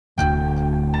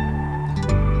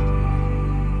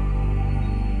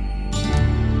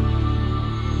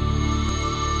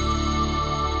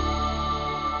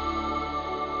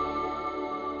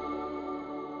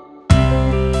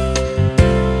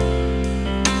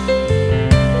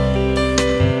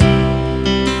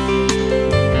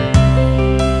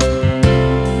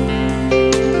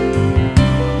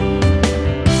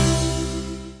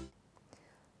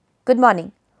Good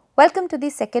morning. Welcome to the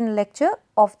second lecture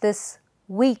of this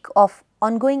week of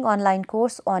ongoing online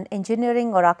course on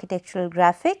engineering or architectural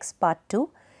graphics part 2,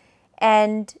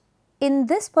 and in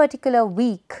this particular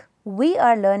week we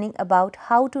are learning about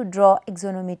how to draw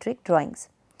axonometric drawings.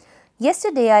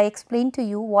 Yesterday I explained to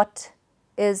you what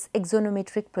is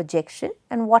axonometric projection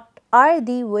and what are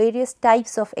the various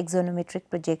types of axonometric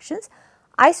projections,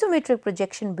 isometric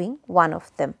projection being one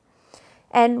of them.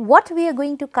 And what we are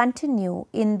going to continue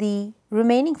in the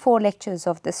remaining 4 lectures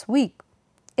of this week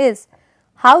is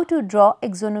how to draw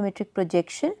axonometric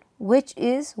projection, which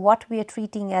is what we are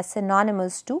treating as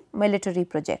synonymous to military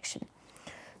projection.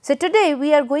 So, today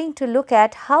we are going to look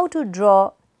at how to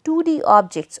draw 2D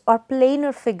objects or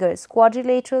planar figures,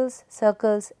 quadrilaterals,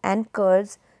 circles and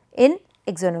curves in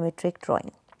axonometric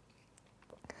drawing.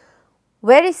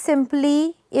 Very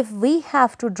simply, if we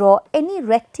have to draw any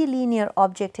rectilinear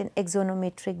object in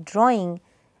axonometric drawing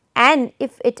and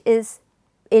if it is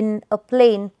in a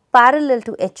plane parallel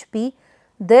to HP,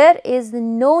 there is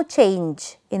no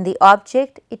change in the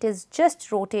object, it is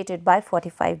just rotated by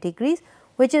 45 degrees,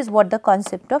 which is what the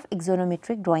concept of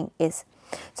axonometric drawing is.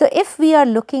 So, if we are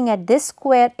looking at this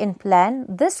square in plan,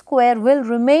 this square will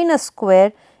remain a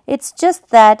square, it is just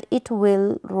that it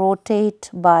will rotate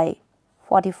by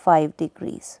 45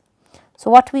 degrees. So,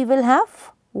 what we will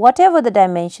have? Whatever the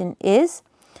dimension is,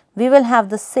 we will have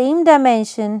the same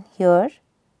dimension here.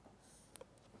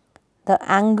 The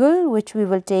angle which we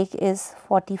will take is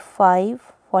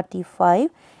 45, 45,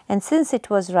 and since it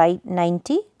was right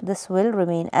 90, this will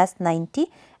remain as 90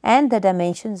 and the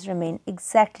dimensions remain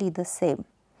exactly the same.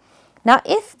 Now,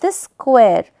 if this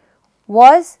square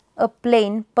was a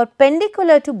plane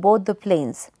perpendicular to both the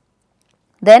planes,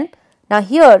 then now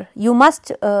here you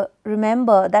must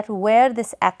remember that where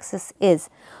this axis is.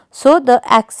 So, the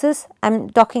axis, I am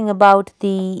talking about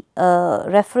the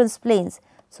reference planes.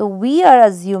 So, we are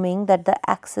assuming that the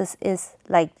axis is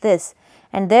like this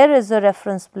and there is a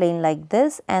reference plane like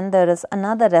this and there is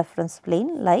another reference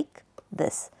plane like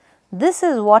this. This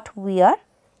is what we are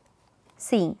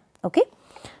seeing. Okay.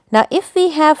 Now, if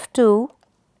we have to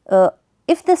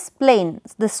if this plane,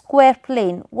 the square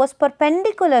plane was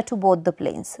perpendicular to both the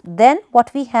planes, then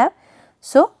what we have?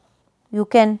 So, you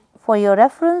can, for your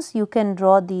reference, you can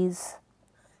draw these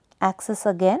axes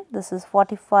again. This is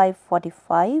 45,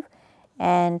 45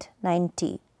 and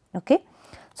 90. Okay.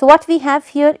 So, what we have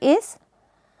here is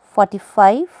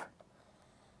 45,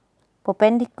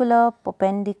 perpendicular,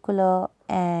 perpendicular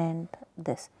and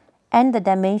this, and the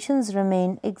dimensions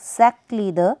remain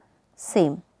exactly the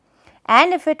same.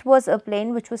 And if it was a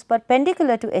plane which was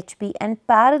perpendicular to HP and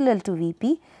parallel to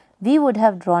VP, we would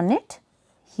have drawn it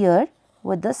here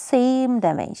with the same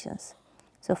dimensions.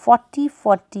 So, 40,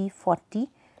 40, 40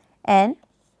 and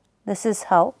this is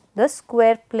how the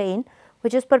square plane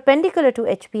which is perpendicular to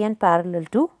HP and parallel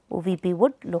to VP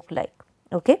would look like.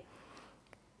 Okay.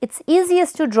 It is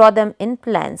easiest to draw them in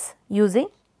plans using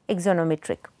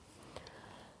axonometric.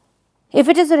 If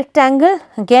it is a rectangle,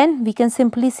 again we can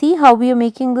simply see how we are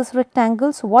making this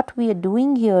rectangle. So, what we are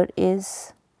doing here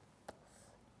is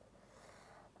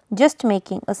just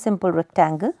making a simple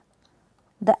rectangle.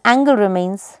 The angle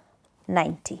remains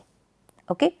 90.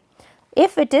 Okay.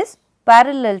 If it is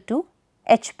parallel to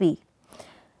HP.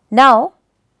 Now,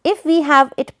 if we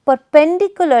have it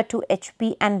perpendicular to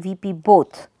HP and VP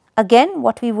both, again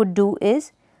what we would do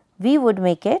is we would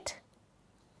make it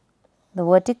the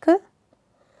vertical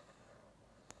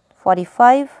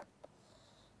 45,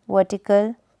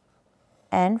 vertical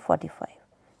and 45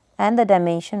 and the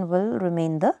dimension will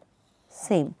remain the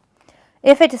same.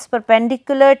 If it is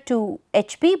perpendicular to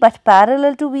HP but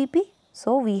parallel to VP,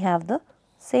 so we have the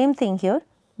same thing here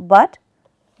but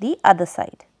the other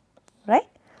side, right.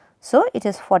 So, it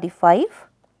is 45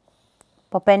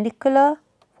 perpendicular,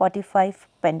 45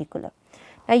 perpendicular.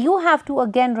 Now, you have to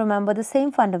again remember the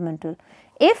same fundamental.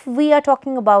 If we are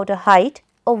talking about a height,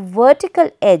 a vertical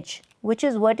edge which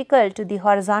is vertical to the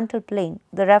horizontal plane,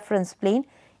 the reference plane,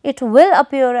 it will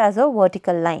appear as a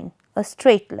vertical line, a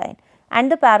straight line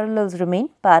and the parallels remain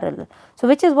parallel. So,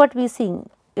 which is what we are seeing.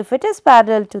 If it is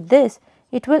parallel to this,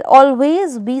 it will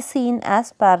always be seen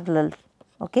as parallel.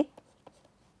 Okay.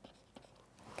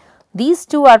 These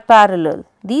two are parallel,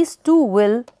 these two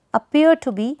will appear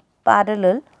to be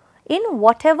parallel in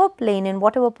whatever plane, in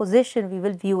whatever position we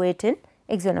will view it in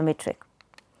axonometric.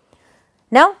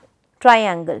 Now,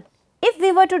 triangle. If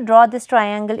we were to draw this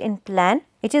triangle in plan,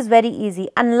 it is very easy,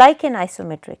 unlike in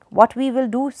isometric. What we will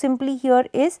do simply here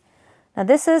is, now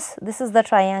this is the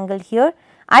triangle here.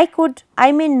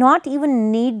 I may not even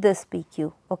need this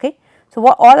PQ. Okay. So,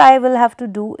 all I will have to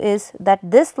do is that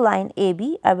this line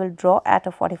AB I will draw at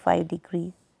a 45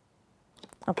 degree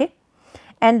Okay.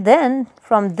 And then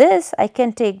from this I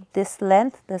can take this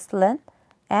length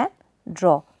and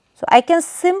draw. So, I can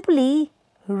simply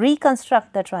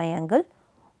reconstruct the triangle,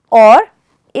 or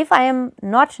if I am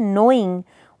not knowing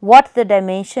what the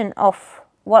dimension of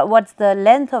what's the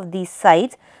length of these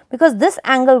sides, because this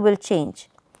angle will change.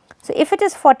 So, if it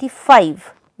is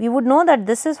 45, we would know that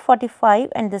this is 45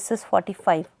 and this is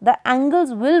 45. The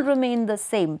angles will remain the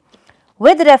same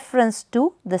with reference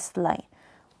to this line,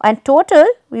 and total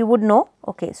we would know.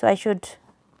 Okay, so I should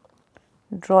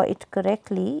draw it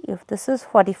correctly. If this is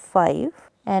 45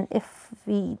 and if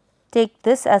we take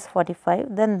this as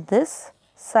 45, then this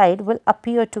side will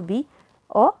appear to be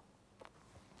a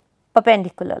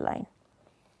perpendicular line,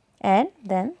 and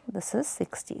then this is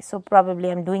 60. So, probably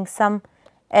I am doing some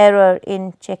error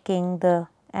in checking the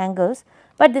angles,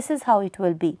 but this is how it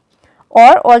will be.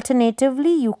 Or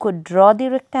alternatively, you could draw the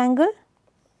rectangle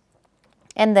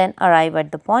and then arrive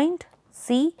at the point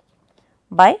C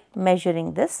by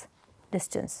measuring this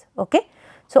distance. Okay.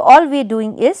 So, all we are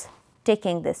doing is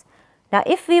taking this. Now,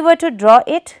 if we were to draw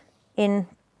it in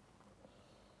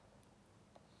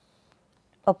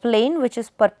a plane which is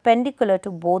perpendicular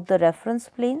to both the reference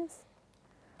planes,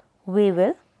 we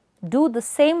will do the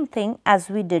same thing as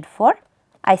we did for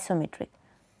isometric.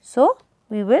 So,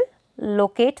 we will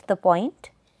locate the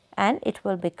point and it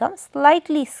will become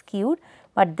slightly skewed,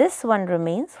 but this one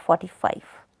remains 45.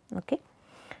 Okay.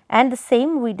 And the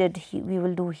same we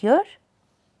will do here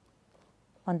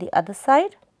on the other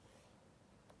side.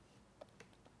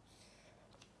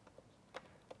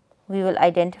 We will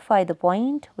identify the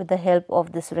point with the help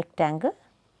of this rectangle,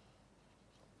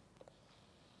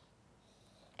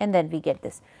 and then we get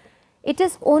this. It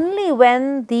is only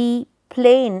when the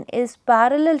plane is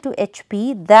parallel to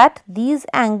HP that these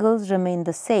angles remain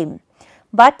the same,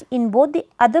 but in both the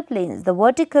other planes, the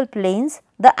vertical planes,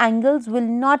 the angles will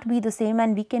not be the same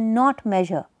and we cannot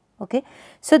measure. Okay.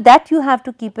 So, that you have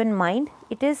to keep in mind.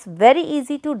 It is very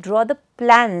easy to draw the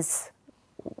plans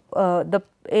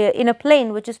in a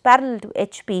plane which is parallel to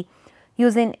HP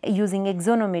using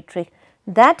axonometric.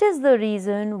 That is the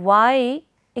reason why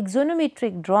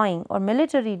axonometric drawing or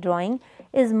military drawing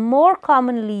is more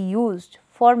commonly used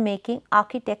for making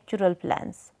architectural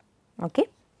plans. Okay.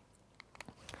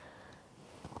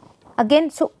 Again,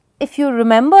 so if you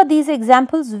remember these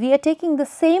examples, we are taking the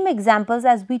same examples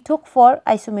as we took for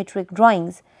isometric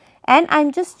drawings, and I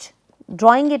am just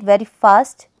drawing it very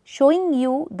fast, showing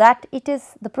you that it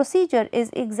is the procedure is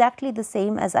exactly the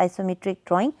same as isometric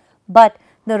drawing, but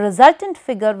the resultant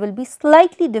figure will be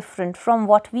slightly different from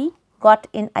what we got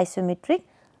in isometric,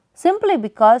 simply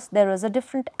because there is a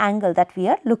different angle that we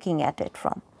are looking at it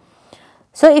from.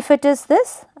 So, if it is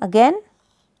this, again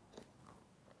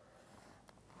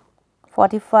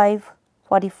 45,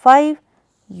 45,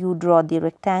 you draw the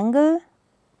rectangle,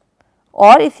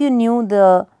 or if you knew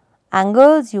the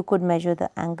angles, you could measure the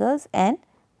angles and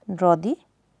draw the.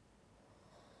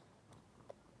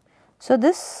 So,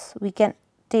 this we can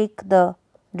take the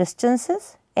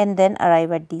distances and then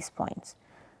arrive at these points.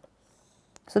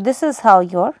 So, this is how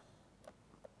your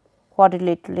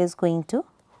quadrilateral is going to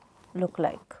look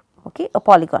like. Okay, a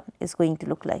polygon is going to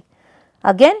look like.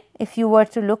 Again, if you were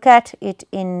to look at it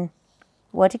in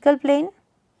vertical plane,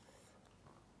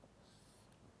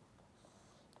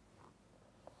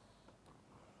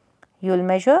 you will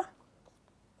measure,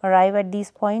 arrive at these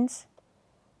points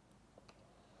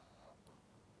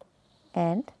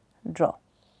and draw.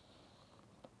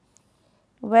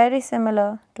 Very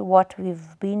similar to what we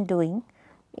have been doing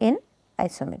in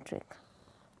isometric.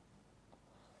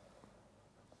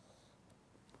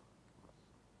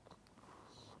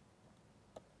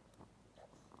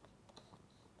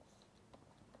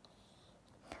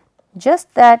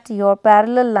 Just that your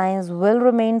parallel lines will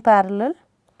remain parallel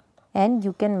and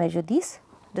you can measure these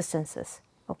distances.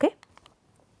 Okay.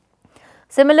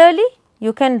 Similarly,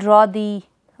 you can draw the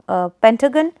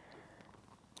pentagon.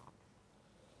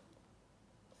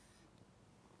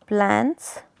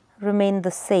 Plans remain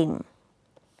the same.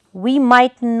 We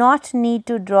might not need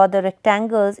to draw the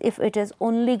rectangles if it is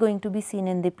only going to be seen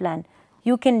in the plan.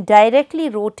 You can directly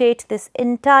rotate this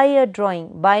entire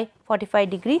drawing by 45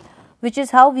 degree, which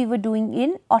is how we were doing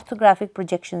in orthographic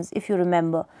projections, if you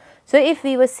remember. So, if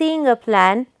we were seeing a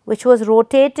plan which was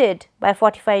rotated by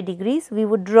 45 degrees, we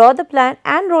would draw the plan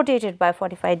and rotate it by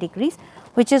 45 degrees,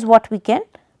 which is what we can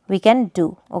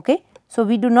do. Okay. So,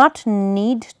 we do not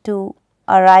need to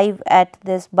arrive at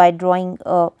this by drawing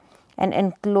an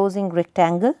enclosing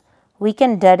rectangle. We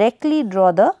can directly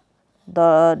draw the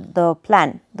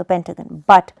plan, the pentagon.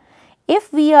 But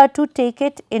if we are to take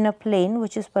it in a plane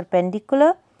which is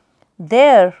perpendicular,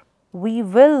 there we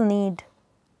will need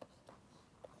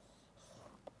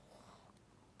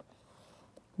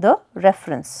the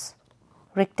reference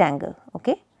rectangle.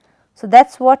 Okay. So, that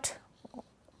is what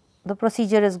the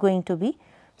procedure is going to be.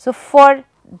 So, for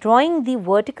drawing the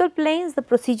vertical planes, the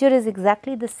procedure is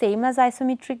exactly the same as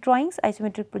isometric drawings,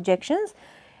 isometric projections,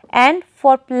 and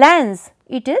for plans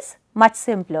it is much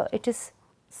simpler. It is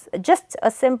just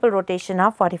a simple rotation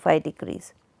of 45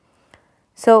 degrees.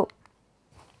 So,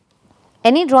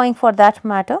 any drawing for that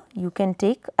matter you can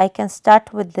take. I can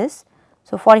start with this.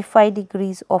 So, 45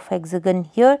 degrees of hexagon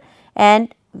here,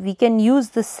 and we can use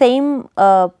the same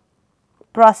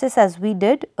process as we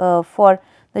did for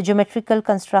the geometrical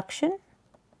construction.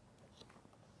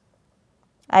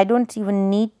 I do not even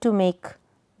need to make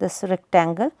this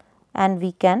rectangle, and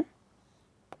we can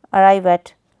arrive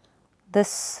at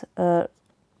this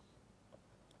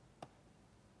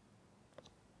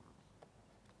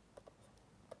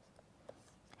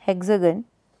hexagon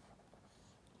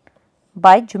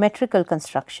by geometrical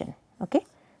construction. Okay.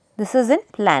 This is in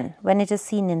plan, when it is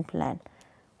seen in plan.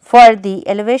 For the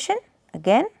elevation,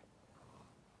 again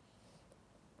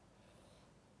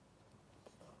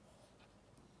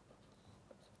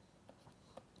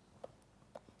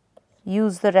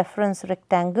use the reference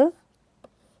rectangle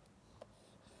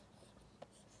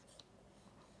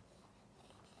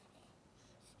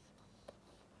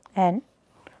and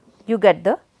you get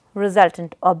the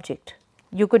resultant object.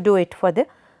 You could do it for the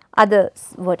other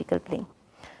vertical plane.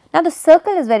 Now, the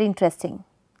circle is very interesting.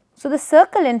 So, the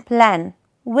circle in plan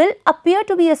will appear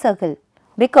to be a circle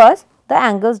because the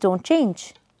angles do not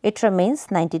change, it remains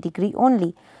 90 degree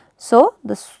only. So,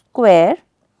 the square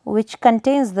which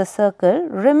contains the circle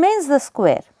remains the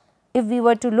square. If we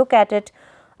were to look at it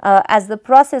as the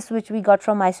process which we got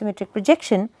from isometric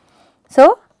projection,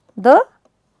 so the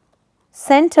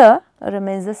center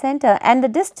remains the center and the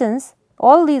distance,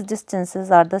 all these distances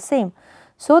are the same.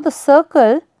 So, the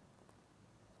circle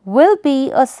will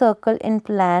be a circle in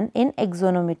plan in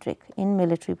axonometric, in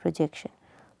military projection.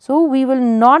 So, we will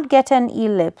not get an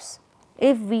ellipse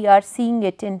if we are seeing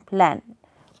it in plan,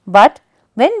 but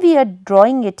when we are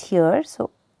drawing it here,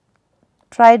 so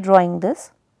try drawing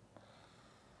this.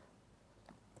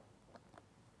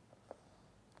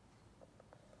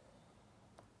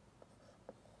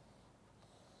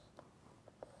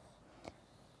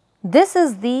 This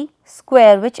is the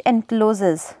square which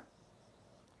encloses,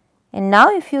 and now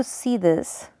if you see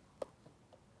this,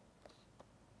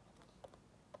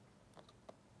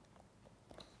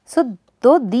 so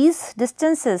though these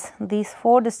distances, these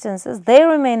 4 distances, they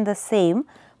remain the same,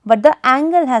 but the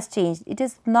angle has changed, it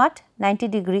is not 90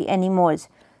 degree anymore.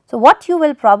 So, what you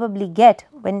will probably get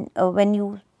when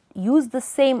you use the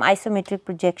same isometric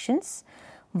projections,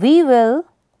 we will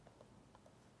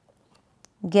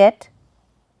get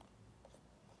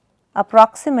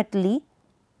approximately,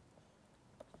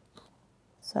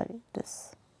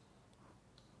 this.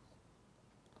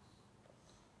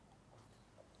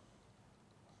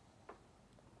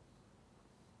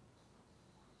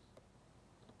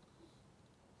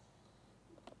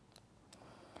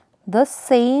 The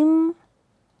same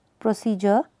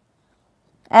procedure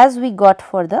as we got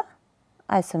for the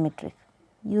isometric,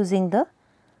 using the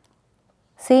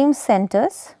same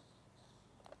centers,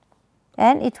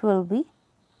 and it will be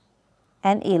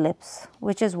an ellipse,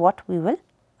 which is what we will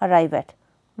arrive at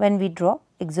when we draw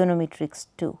axonometrics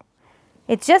too.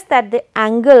 It is just that the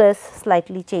angle is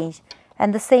slightly changed,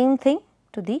 and the same thing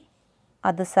to the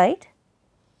other side.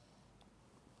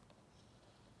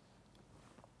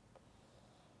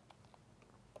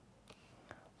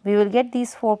 We will get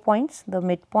these 4 points, the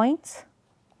midpoints.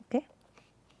 Okay.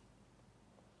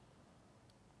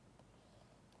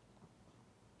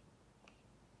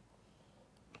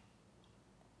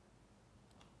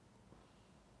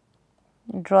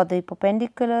 Draw the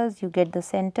perpendiculars, you get the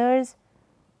centers,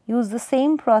 use the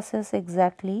same process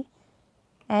exactly,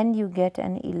 and you get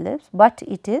an ellipse, but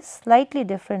it is slightly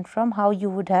different from how you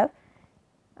would have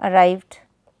arrived,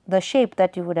 the shape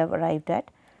that you would have arrived at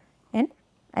in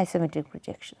isometric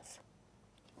projections.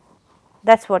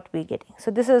 That is what we are getting.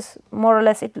 So, this is more or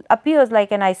less, it appears like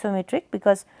an isometric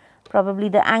because probably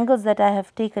the angles that I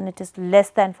have taken, it is less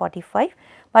than 45,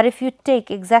 but if you take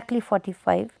exactly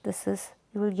 45, this is,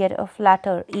 you will get a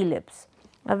flatter ellipse,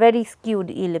 a very skewed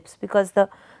ellipse, because the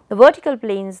vertical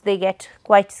planes, they get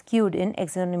quite skewed in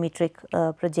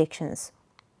axonometric projections.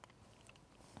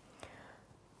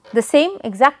 The same,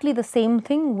 exactly the same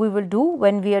thing we will do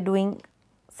when we are doing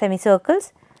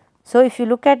semicircles. So, if you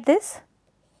look at this,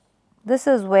 this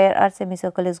is where our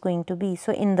semicircle is going to be.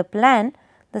 So, in the plan,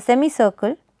 the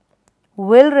semicircle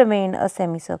will remain a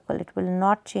semicircle, it will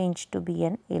not change to be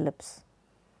an ellipse.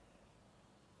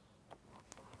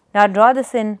 Now, draw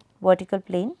this in vertical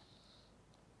plane.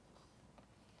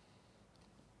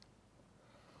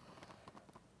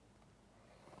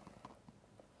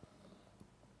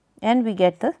 and we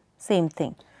get the same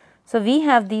thing. So, we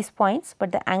have these points,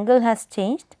 but the angle has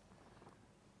changed.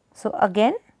 So,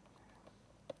 again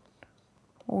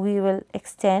we will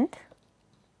extend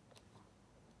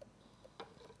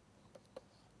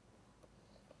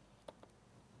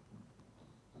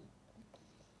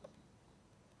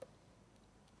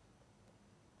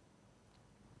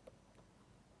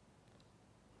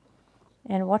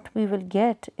and what we will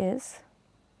get is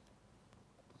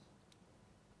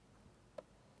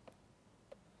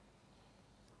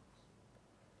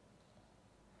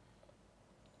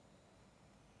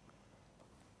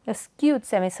a skewed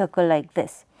semicircle like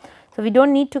this. So, we do not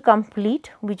need to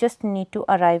complete, we just need to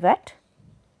arrive at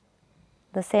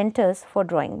the centers for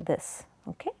drawing this.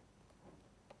 Okay.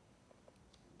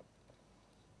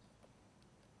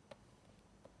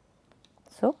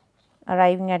 So,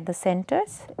 arriving at the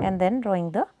centers and then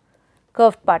drawing the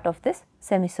curved part of this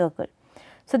semicircle.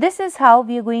 So, this is how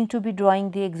we are going to be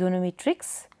drawing the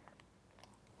axonometrics.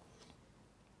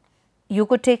 You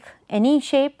could take any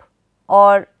shape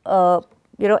or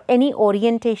any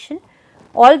orientation.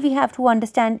 All we have to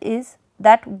understand is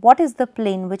that what is the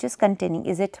plane which is containing,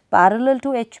 is it parallel to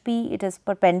HP, it is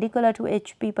perpendicular to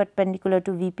HP, perpendicular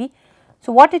to VP.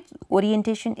 So, what its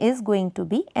orientation is going to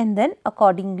be, and then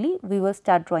accordingly we will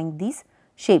start drawing these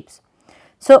shapes.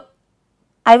 So,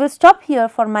 I will stop here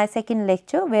for my second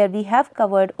lecture, where we have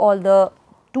covered all the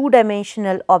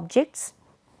two-dimensional objects.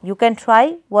 You can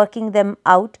try working them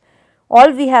out.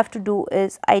 All we have to do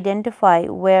is identify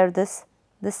where this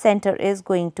center is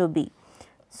going to be.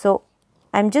 So,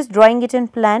 I am just drawing it in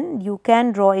plan. You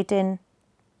can draw it in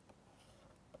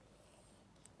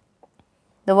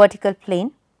the vertical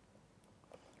plane.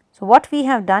 So, what we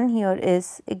have done here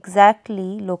is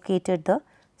exactly located the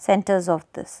centers of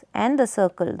this, and the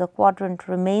circle, the quadrant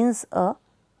remains a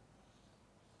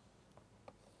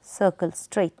circle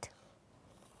straight.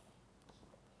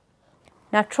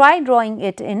 Now, try drawing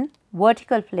it in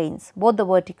vertical planes, both the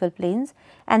vertical planes,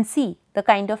 and see the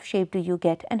kind of shape do you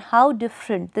get and how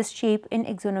different this shape in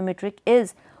axonometric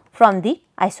is from the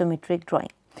isometric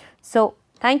drawing. So,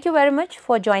 thank you very much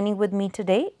for joining with me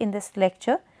today in this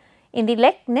lecture. In the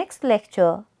next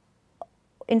lecture,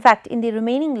 in fact, in the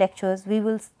remaining lectures, we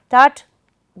will start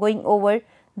going over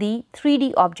the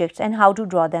 3D objects and how to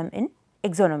draw them in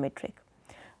axonometric.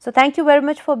 So, thank you very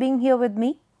much for being here with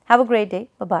me. Have a great day.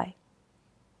 Bye-bye.